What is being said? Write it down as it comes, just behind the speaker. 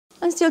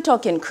And still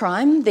talking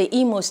crime, the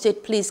Imo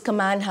State Police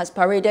Command has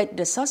paraded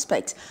the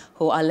suspect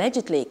who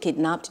allegedly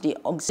kidnapped the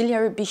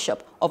Auxiliary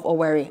Bishop of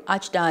Owerri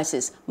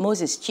Archdiocese,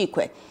 Moses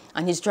Chikwe,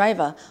 and his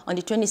driver on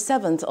the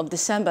 27th of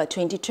December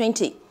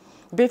 2020.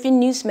 Briefing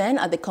newsmen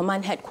at the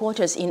command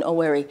headquarters in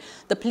Owerri,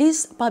 the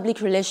police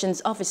public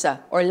relations officer,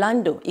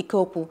 Orlando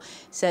Ikopu,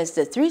 says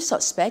the three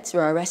suspects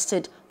were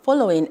arrested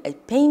following a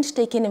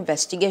painstaking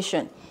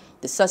investigation.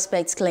 The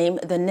suspects claim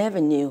they never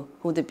knew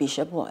who the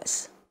bishop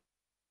was.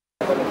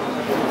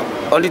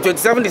 On the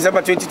 27th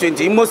December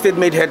 2020, Imo State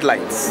made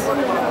headlines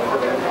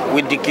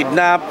with the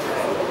kidnap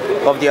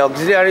of the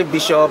Auxiliary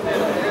Bishop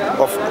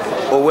of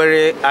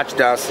Owerri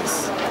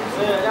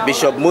Archdiocese,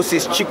 Bishop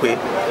Moses Chikwe,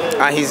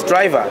 and his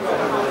driver,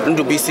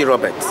 Ndubisi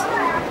Robert.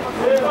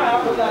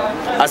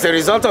 As a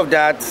result of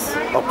that,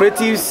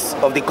 operatives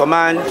of the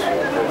command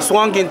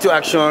swung into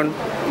action,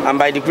 and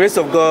by the grace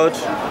of God,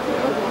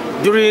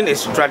 during a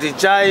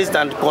strategized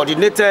and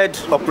coordinated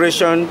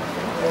operation,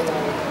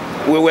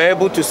 we were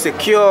able to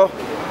secure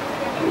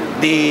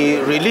the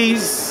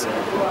release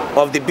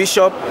of the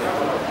bishop,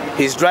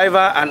 his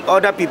driver, and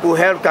other people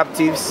held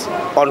captives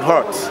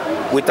unhurt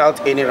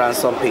without any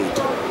ransom paid.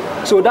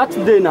 So that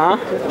day now,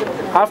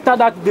 after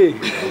that day,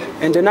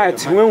 in the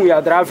night when we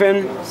are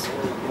driving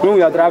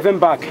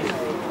back,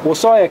 we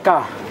saw a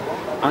car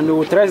and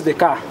we traced the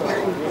car.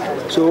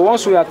 So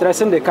once we are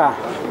tracing the car,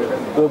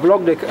 we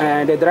blocked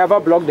the driver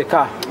blocked the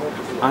car,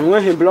 and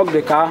when he blocked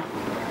the car,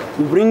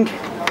 we bring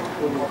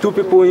two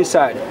people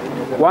inside,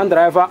 one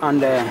driver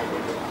and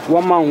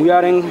one man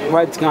wearing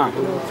white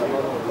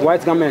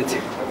garment.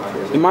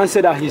 The man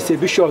said that he's a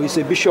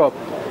bishop.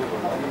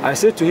 I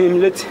said to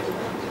him, let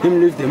him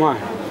leave the man.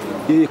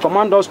 He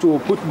commanded us to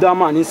put that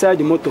man inside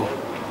the motor.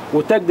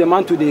 We'll take the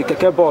man to the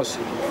keke bus.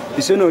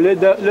 He said, no,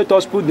 let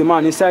us put the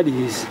man inside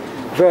his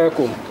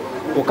vehicle.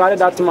 We'll carry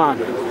that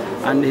man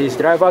and his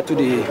driver to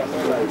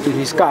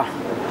his car.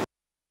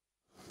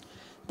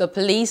 The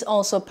police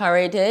also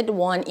paraded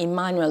one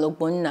Emmanuel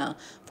Ogbonna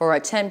for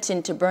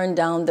attempting to burn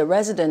down the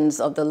residence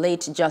of the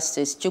late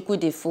Justice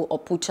Chukwudifu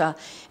Oputa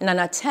in an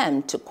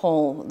attempt to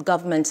call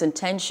government's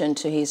attention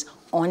to his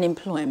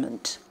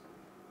unemployment.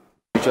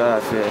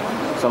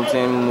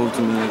 Something moved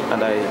me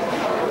and I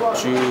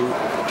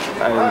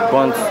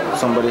burnt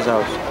somebody's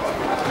house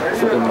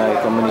in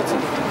my community.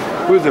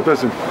 Who is the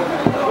person?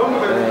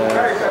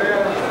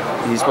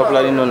 He's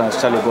popularly known as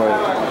Charlie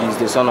Boy. He's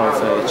the son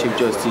of Chief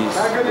Justice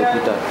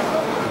Oputa.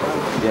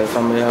 The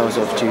family house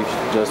of Chief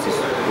Justice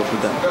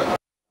Oputa.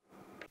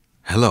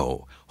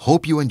 Hello,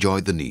 hope you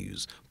enjoyed the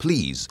news.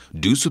 Please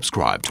do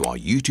subscribe to our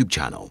YouTube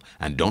channel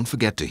and don't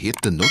forget to hit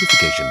the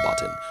notification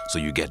button so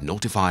you get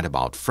notified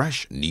about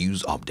fresh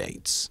news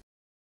updates.